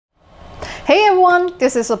Hey everyone,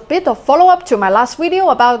 this is a bit of follow-up to my last video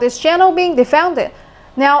about this channel being defounded.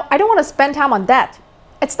 Now, I don't want to spend time on that.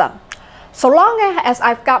 It's done. So long as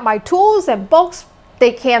I've got my tools and books,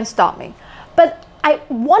 they can't stop me. But I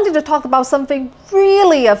wanted to talk about something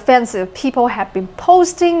really offensive people have been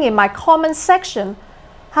posting in my comment section.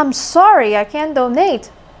 I'm sorry, I can't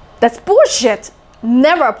donate. That's bullshit.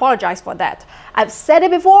 Never apologize for that. I've said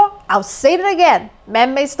it before, I'll say it again.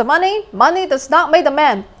 Man makes the money, money does not make the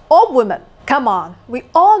man or woman. Come on, we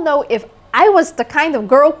all know if I was the kind of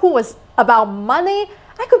girl who was about money,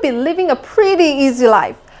 I could be living a pretty easy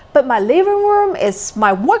life. But my living room is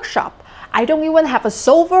my workshop. I don't even have a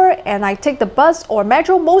sofa and I take the bus or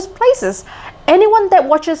metro most places. Anyone that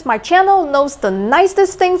watches my channel knows the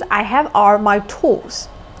nicest things I have are my tools.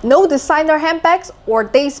 No designer handbags or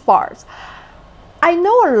day spas. I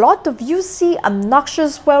know a lot of you see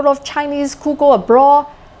obnoxious well-off Chinese who go abroad,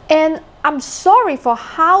 and I'm sorry for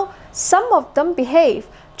how some of them behave.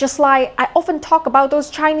 Just like I often talk about those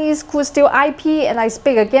Chinese who steal IP, and I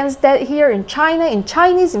speak against that here in China in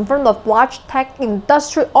Chinese in front of large tech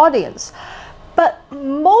industry audience. But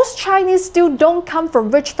most Chinese still don't come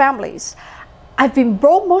from rich families. I've been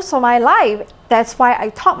broke most of my life. That's why I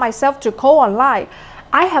taught myself to code online.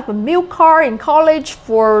 I have a milk cart in college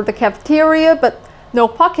for the cafeteria, but no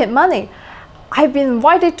pocket money. I've been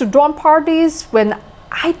invited to dorm parties when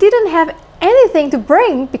I didn't have anything to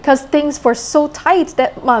bring because things were so tight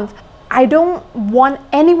that month. I don't want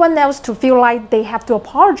anyone else to feel like they have to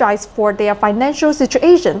apologize for their financial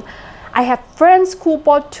situation. I have friends who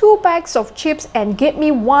bought 2 bags of chips and gave me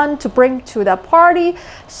one to bring to the party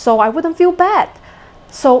so I wouldn't feel bad.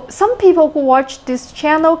 So some people who watch this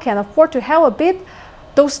channel can afford to help a bit.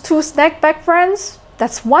 Those 2 snack bag friends,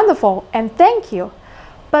 that's wonderful and thank you.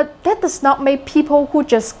 But that does not make people who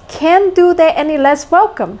just can't do that any less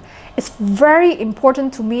welcome. It's very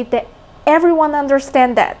important to me that everyone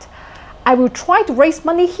understand that. I will try to raise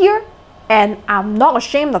money here, and I'm not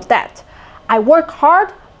ashamed of that. I work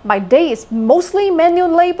hard. My day is mostly manual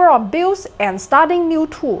labor on bills and starting new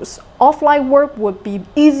tools. Offline work would be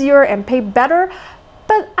easier and pay better,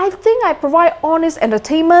 but I think I provide honest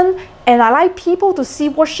entertainment, and I like people to see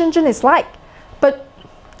what Shenzhen is like. But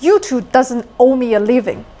YouTube doesn't owe me a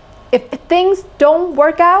living. If things don't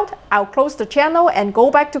work out, I'll close the channel and go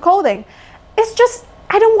back to coding. It's just,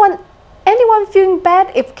 I don't want anyone feeling bad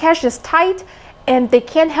if cash is tight and they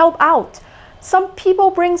can't help out. Some people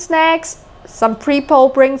bring snacks, some people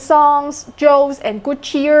bring songs, jokes, and good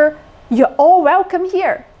cheer. You're all welcome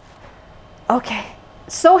here. Okay,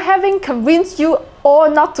 so having convinced you all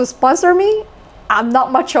not to sponsor me, I'm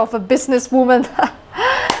not much of a businesswoman.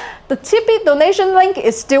 The Tipeee donation link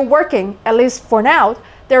is still working, at least for now.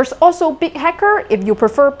 There's also Big Hacker if you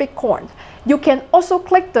prefer Bitcoin. You can also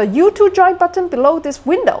click the YouTube join button below this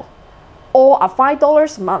window. All are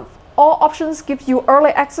 $5 a month. All options give you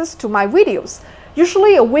early access to my videos,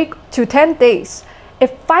 usually a week to 10 days.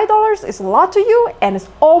 If $5 is a lot to you, and it's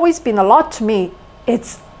always been a lot to me,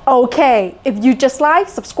 it's okay. If you just like,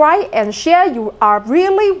 subscribe, and share, you are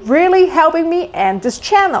really helping me and this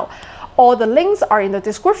channel. All the links are in the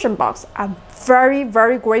description box. I'm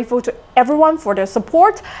very grateful to everyone for their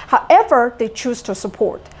support, however they choose to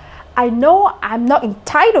support. I know I'm not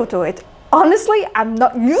entitled to it. Honestly, I'm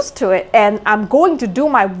not used to it, and I'm going to do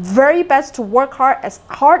my very best to work hard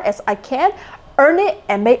as I can, earn it,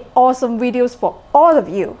 and make awesome videos for all of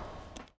you.